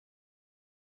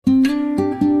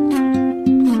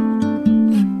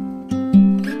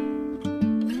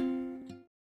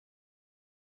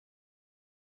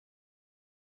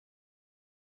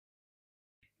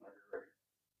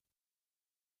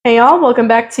Hey y'all, welcome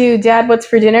back to Dad, What's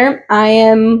for Dinner? I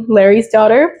am Larry's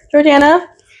daughter, Jordana.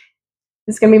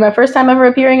 This is going to be my first time ever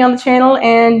appearing on the channel,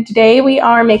 and today we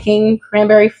are making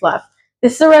cranberry fluff.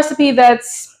 This is a recipe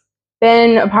that's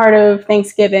been a part of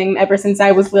Thanksgiving ever since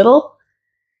I was little.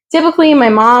 Typically, my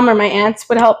mom or my aunts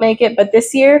would help make it, but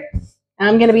this year,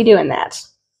 I'm going to be doing that.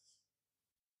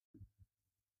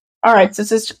 Alright, so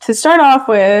to start off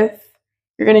with,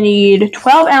 you're going to need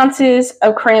 12 ounces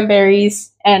of cranberries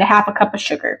and a half a cup of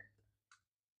sugar.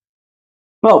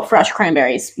 Well, fresh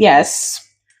cranberries, yes.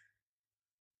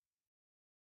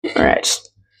 Alright,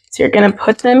 so you're going to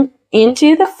put them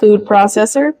into the food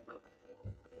processor.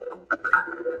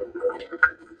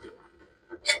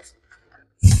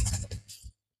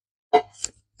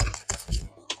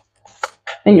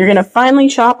 And you're going to finely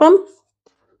chop them.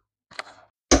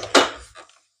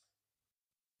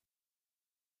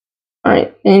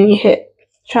 Alright, and you hit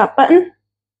chop button.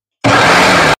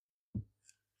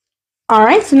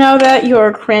 Alright, so now that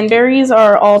your cranberries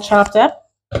are all chopped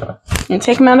up, and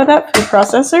take them out of that food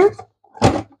processor.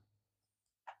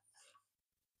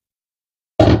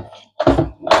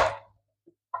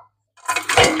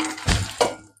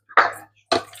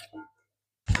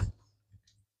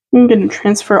 I'm going to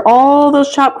transfer all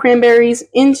those chopped cranberries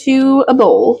into a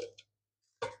bowl.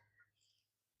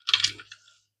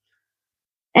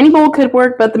 Any bowl could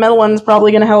work, but the metal one's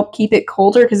probably going to help keep it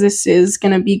colder because this is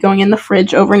going to be going in the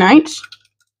fridge overnight.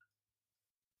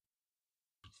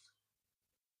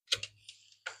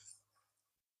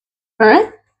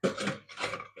 Alright.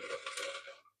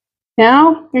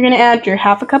 Now you're going to add your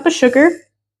half a cup of sugar.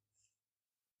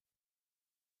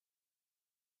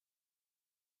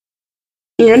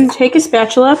 You're going to take a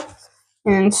spatula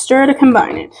and stir to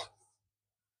combine it.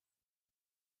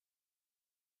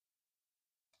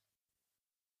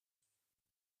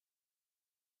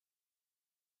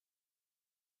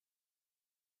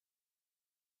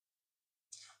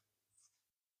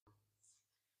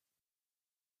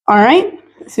 Alright,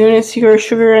 as soon as your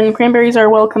sugar and cranberries are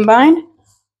well combined,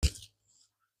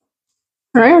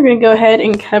 alright, we're going to go ahead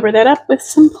and cover that up with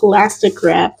some plastic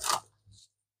wrap.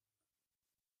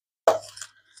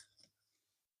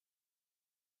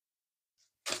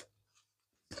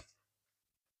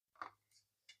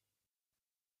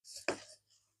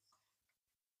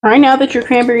 Alright, now that your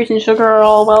cranberries and sugar are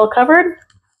all well covered,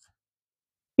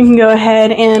 you can go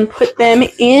ahead and put them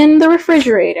in the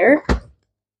refrigerator.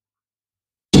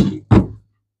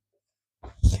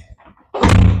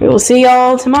 We will see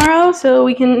y'all tomorrow so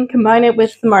we can combine it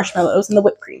with the marshmallows and the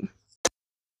whipped cream.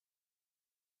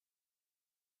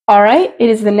 Alright, it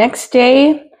is the next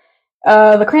day.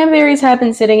 The cranberries have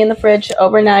been sitting in the fridge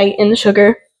overnight in the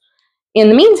sugar. In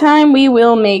the meantime, we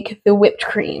will make the whipped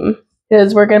cream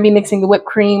because we're going to be mixing the whipped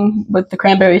cream with the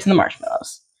cranberries and the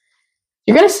marshmallows.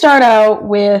 You're going to start out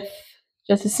with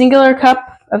just a singular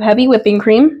cup of heavy whipping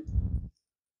cream.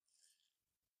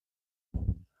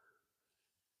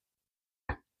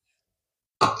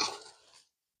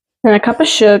 And a cup of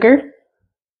sugar.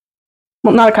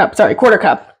 Well, not a cup, sorry, quarter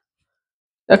cup.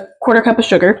 A quarter cup of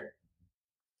sugar.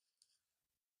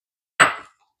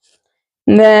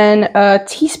 And then a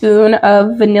teaspoon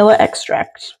of vanilla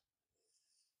extract.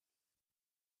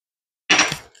 And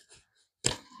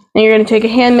you're going to take a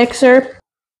hand mixer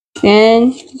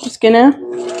and you're just going to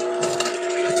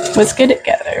whisk it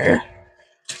together.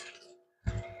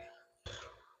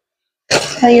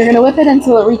 Now you're going to whip it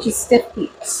until it reaches stiff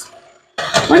peaks.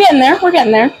 We're getting there, we're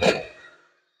getting there.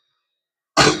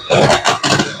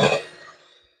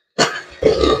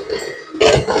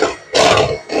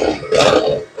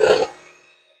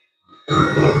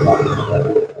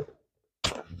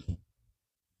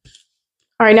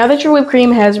 Alright, now that your whipped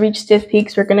cream has reached stiff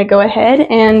peaks, we're going to go ahead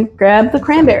and grab the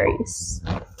cranberries.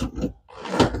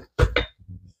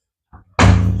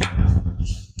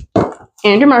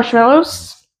 And your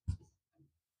marshmallows.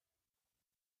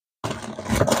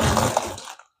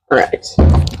 Alright.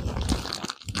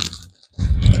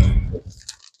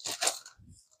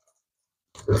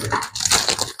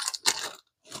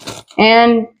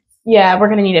 And yeah, we're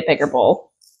going to need a bigger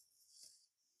bowl.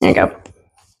 There you go.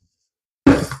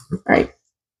 Alright.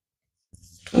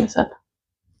 Clean this up.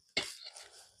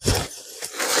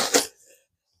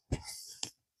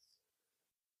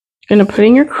 You're going to put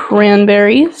in your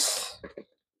cranberries.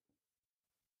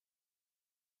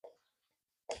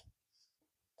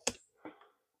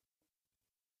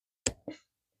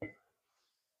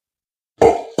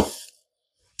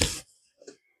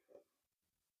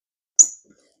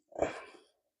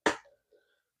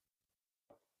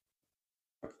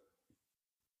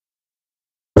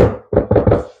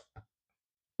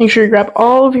 Make sure you grab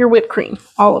all of your whipped cream,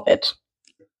 all of it.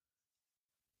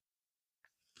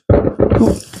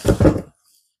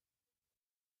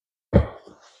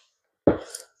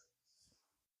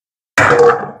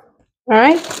 All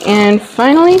right, and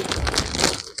finally,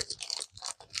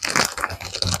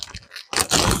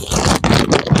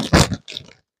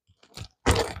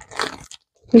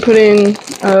 we put in,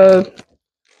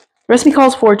 recipe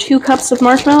calls for 2 cups of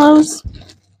marshmallows,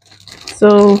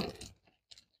 so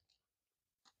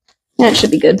yeah, it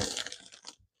should be good.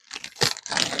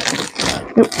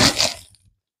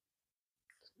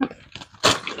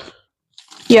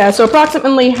 Yeah, so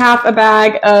approximately half a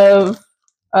bag of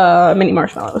mini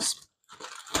marshmallows.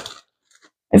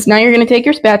 So now you're going to take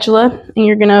your spatula and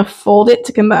you're going to fold it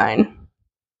to combine.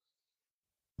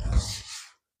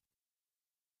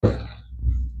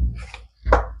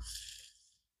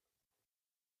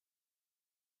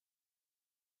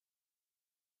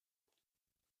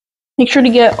 Make sure to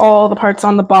get all the parts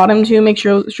on the bottom too. Make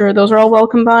sure those are all well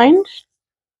combined.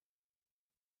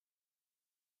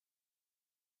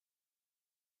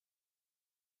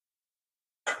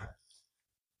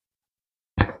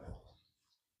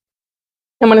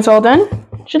 And when it's all done,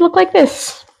 it should look like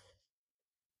this.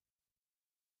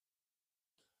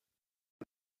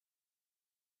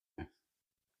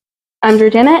 I'm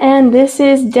Jordana, and this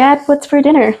is Dad, What's for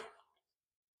Dinner?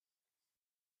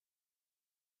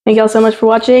 Thank you all so much for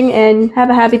watching, and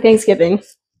have a happy Thanksgiving.